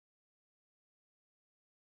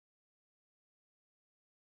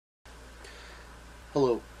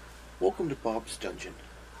Hello, welcome to Bob's Dungeon.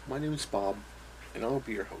 My name is Bob, and I'll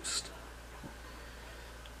be your host.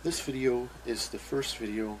 This video is the first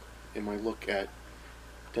video in my look at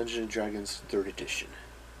Dungeons & Dragons 3rd Edition.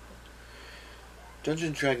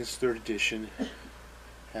 Dungeons & Dragons 3rd Edition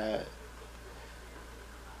had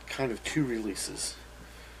kind of two releases.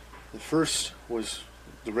 The first was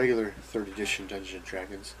the regular 3rd Edition Dungeons &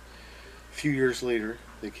 Dragons. A few years later,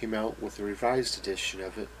 they came out with a revised edition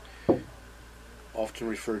of it, often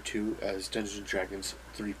referred to as Dungeons & Dragons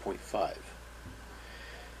 3.5.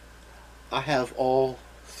 I have all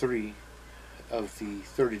three of the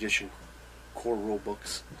 3rd edition core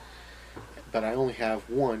rulebooks, but I only have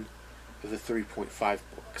one of the 3.5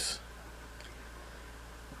 books.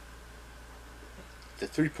 The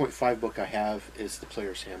 3.5 book I have is the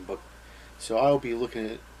Player's Handbook, so I'll be looking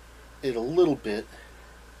at it a little bit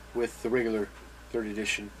with the regular 3rd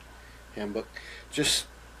edition handbook, just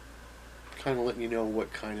kind of letting you know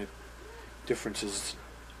what kind of differences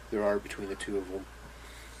there are between the two of them.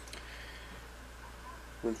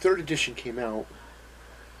 When 3rd edition came out,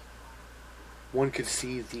 one could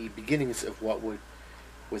see the beginnings of what would,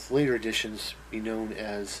 with later editions, be known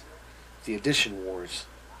as the edition wars.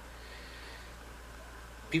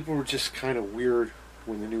 People were just kind of weird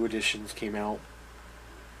when the new editions came out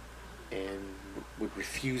and would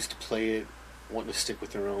refuse to play it, wanting to stick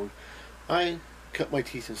with their own. I cut my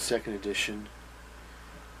teeth in 2nd edition,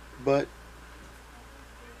 but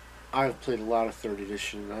I've played a lot of 3rd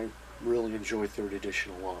edition, and I really enjoy 3rd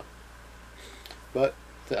edition a lot. But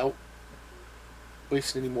without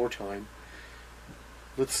wasting any more time,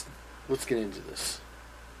 let's get into this.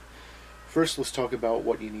 First, let's talk about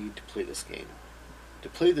what you need to play this game. To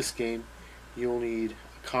play this game, you'll need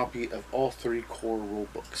a copy of all 3 core rule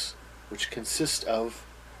books, which consist of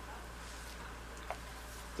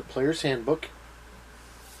the Player's Handbook,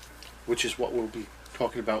 which is what we'll be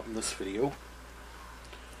talking about in this video,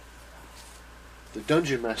 the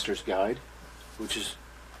Dungeon Master's Guide, which is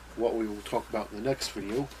what we will talk about in the next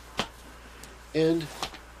video, and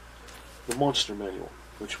the Monster Manual,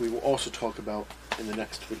 which we will also talk about in the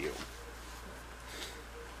next video.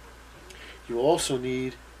 You will also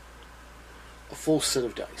need a full set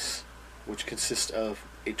of dice, which consists of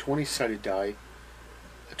a 20-sided die,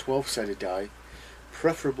 a 12-sided die,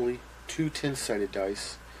 preferably 2 10-sided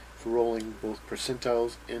dice for rolling both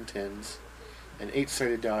percentiles and tens, an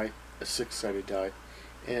 8-sided die, a 6-sided die,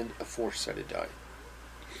 and a 4-sided die.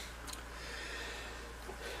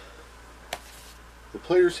 The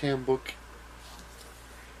Player's Handbook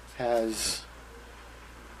has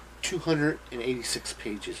 286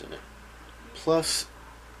 pages in it, plus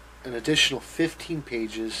an additional 15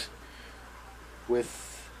 pages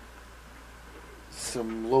with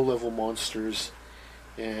some low-level monsters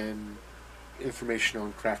and information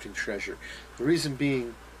on crafting treasure. The reason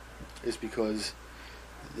being is because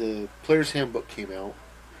the Player's Handbook came out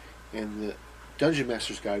and the Dungeon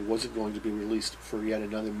Master's Guide wasn't going to be released for yet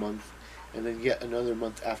another month, and then yet another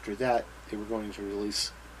month after that they were going to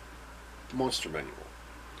release the Monster Manual.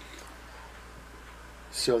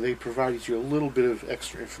 So they provided you a little bit of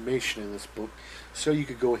extra information in this book so you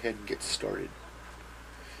could go ahead and get started.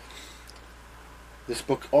 This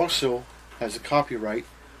book also has a copyright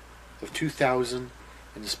of 2000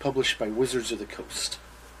 and is published by Wizards of the Coast.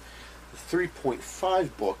 The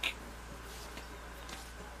 3.5 book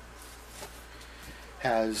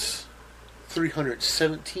has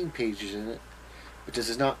 317 pages in it, but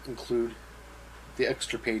does not include the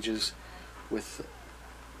extra pages with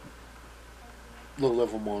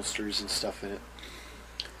low-level monsters and stuff in it.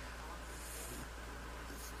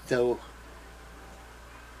 Though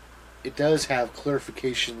it does have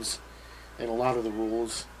clarifications in a lot of the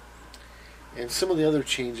rules, and some of the other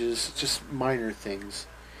changes, just minor things.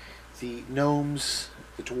 The gnomes,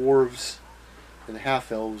 the dwarves, and the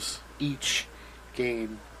half-elves each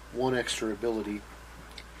gain 1 extra ability,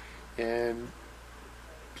 and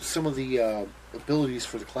some of the abilities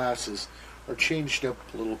for the classes are changed up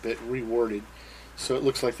a little bit and reworded, so it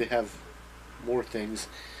looks like they have more things.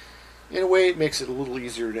 In a way, it makes it a little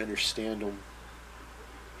easier to understand them.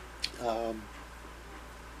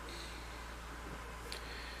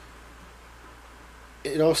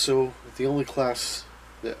 It also, the only class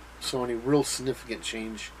that saw any real significant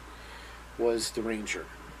change was the Ranger.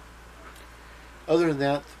 Other than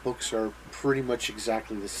that, the books are pretty much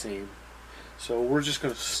exactly the same. So we're just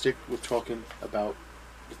going to stick with talking about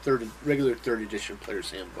the regular 3rd edition Player's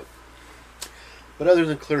Handbook. But other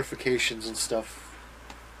than clarifications and stuff,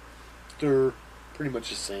 they're pretty much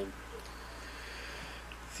the same.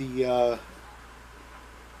 The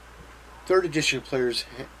 3rd edition Player's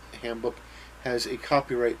Handbook has a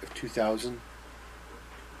copyright of 2000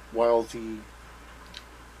 while the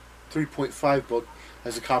 3.5 book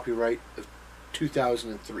has a copyright of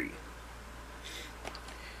 2003.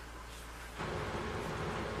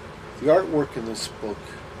 The artwork in this book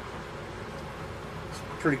is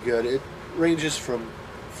pretty good. It ranges from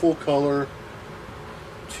full color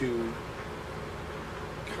to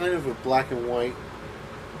kind of a black and white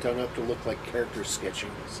done up to look like character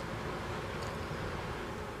sketchings.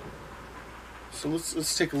 So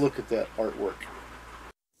let's take a look at that artwork.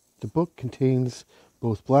 The book contains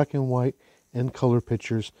both black and white and color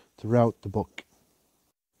pictures throughout the book,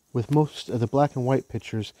 with most of the black and white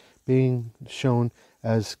pictures being shown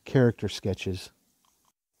as character sketches.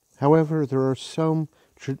 However, there are some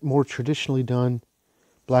more traditionally done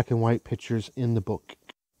black and white pictures in the book.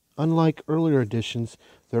 Unlike earlier editions,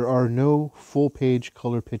 there are no full-page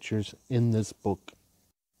color pictures in this book,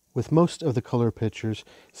 with most of the color pictures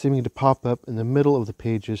seeming to pop up in the middle of the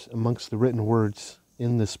pages amongst the written words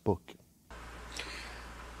in this book.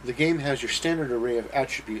 The game has your standard array of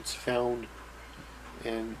attributes found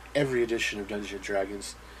in every edition of Dungeons &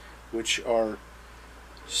 Dragons, which are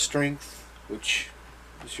strength, which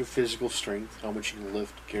is your physical strength, how much you can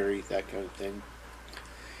lift, carry, that kind of thing.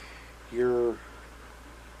 Your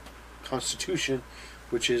constitution,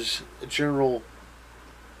 which is a general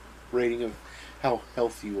rating of how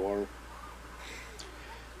healthy you are.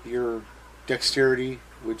 Your dexterity,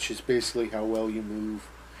 which is basically how well you move.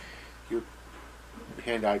 Your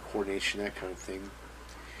hand-eye coordination, that kind of thing.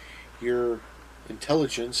 Your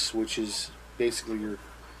intelligence, which is basically your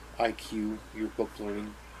IQ, your book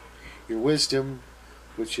learning. Your wisdom,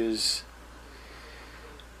 which is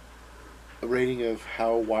a rating of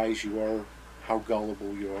how wise you are, how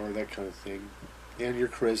gullible you are, that kind of thing. And your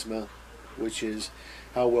charisma, which is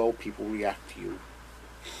how well people react to you.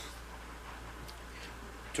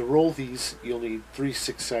 To roll these, you'll need 3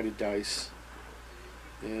 6-sided dice,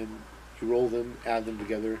 and you roll them, add them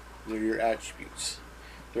together. They're your attributes.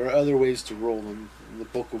 There are other ways to roll them, and the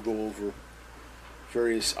book will go over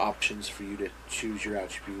various options for you to choose your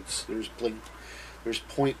attributes. There's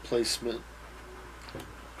point placement,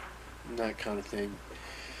 and that kind of thing.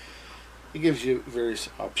 It gives you various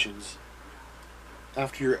options.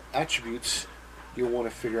 After your attributes, you'll want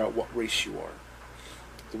to figure out what race you are.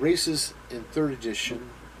 The races in 3rd edition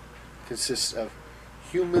consist of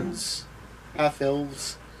humans,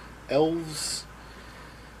 half-elves, elves,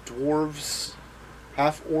 dwarves,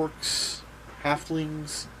 half-orcs,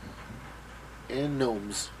 halflings, and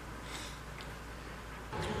gnomes.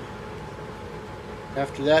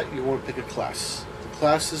 After that, you want to pick a class. The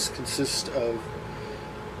classes consist of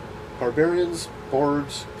barbarians,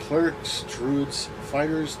 bards, clerics, druids,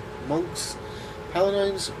 fighters, monks,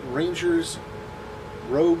 paladins, rangers,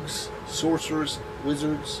 rogues, sorcerers,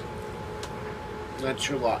 wizards. That's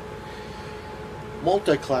your lot.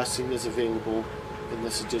 Multi-classing is available in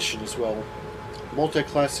this edition as well.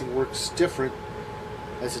 Multi-classing works different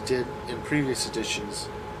as it did in previous editions.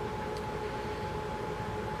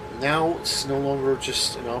 Now it's no longer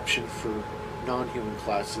just an option for non-human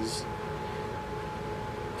classes.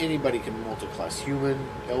 Anybody can multi-class. Human,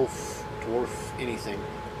 elf, dwarf, anything.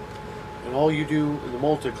 And all you do in the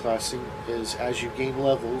multi-classing is, as you gain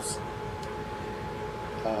levels,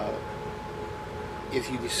 if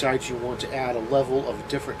you decide you want to add a level of a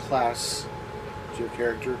different class to your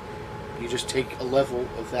character, you just take a level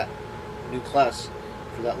of that new class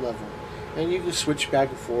for that level. And you can switch back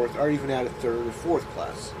and forth, or even add a 3rd or 4th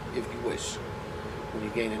class, if you wish, when you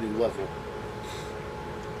gain a new level.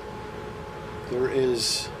 There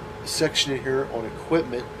is a section in here on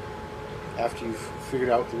equipment after you've figured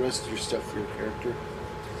out the rest of your stuff for your character,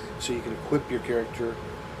 so you can equip your character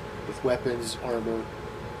with weapons, armor,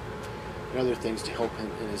 and other things to help him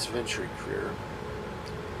in his adventuring career.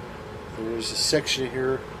 There is a section in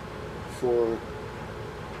here for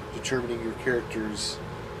determining your character's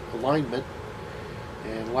alignment,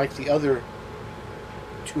 and like the other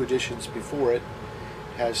 2 editions before it,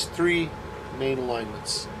 has 3 main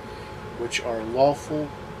alignments, which are lawful,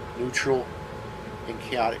 neutral, and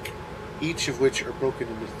chaotic, each of which are broken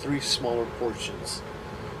into 3 smaller portions: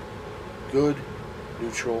 good,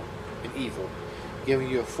 neutral, and evil, giving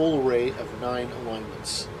you a full array of 9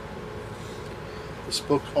 alignments. This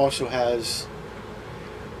book also has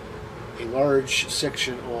a large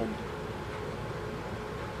section on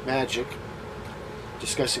magic,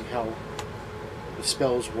 discussing how the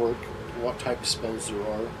spells work and what type of spells there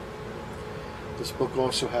are. This book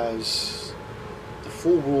also has the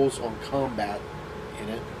full rules on combat in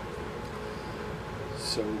it,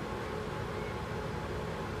 so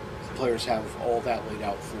the players have all that laid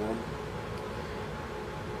out for them.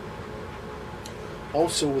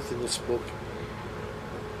 Also within this book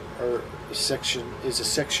is a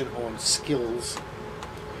section on skills,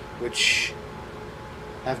 which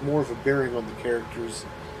have more of a bearing on the characters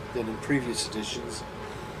than in previous editions.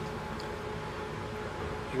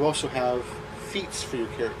 You also have feats for your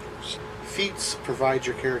characters. Feats provide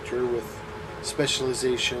your character with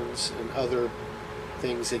specializations and other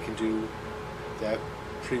things they can do that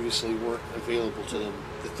previously weren't available to them.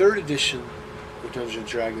 The third edition of Dungeons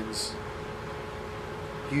 & Dragons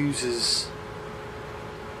uses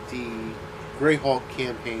the Greyhawk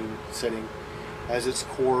campaign setting as its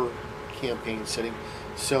core campaign setting.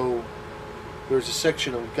 So there's a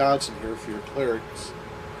section on gods in here for your clerics,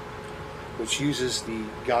 which uses the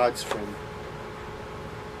gods from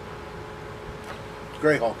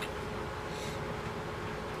Greyhawk.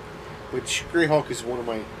 Which Greyhawk is one of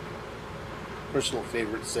my personal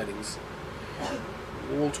favorite settings.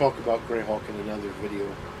 We'll talk about Greyhawk in another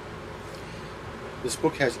video. This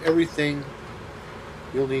book has everything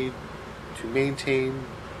you'll need to maintain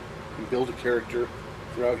and build a character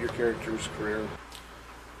throughout your character's career.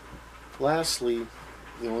 Lastly,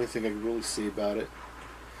 the only thing I can really say about it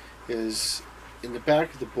is in the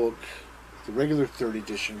back of the book, the regular 3rd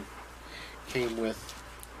edition came with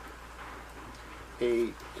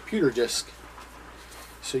a computer disk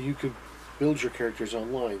so you could build your characters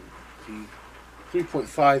online. The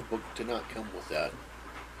 3.5 book did not come with that.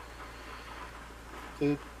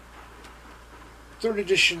 The 3rd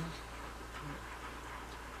edition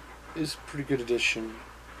is a pretty good edition.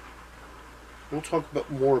 We'll talk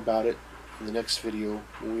more about it in the next video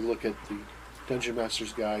when we look at the Dungeon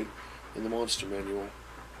Master's Guide and the Monster Manual.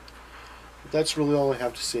 But that's really all I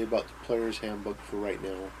have to say about the Player's Handbook for right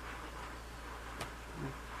now.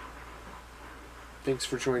 Thanks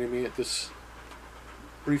for joining me at this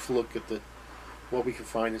brief look at what we can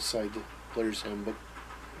find inside the Player's Handbook.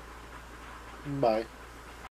 Bye.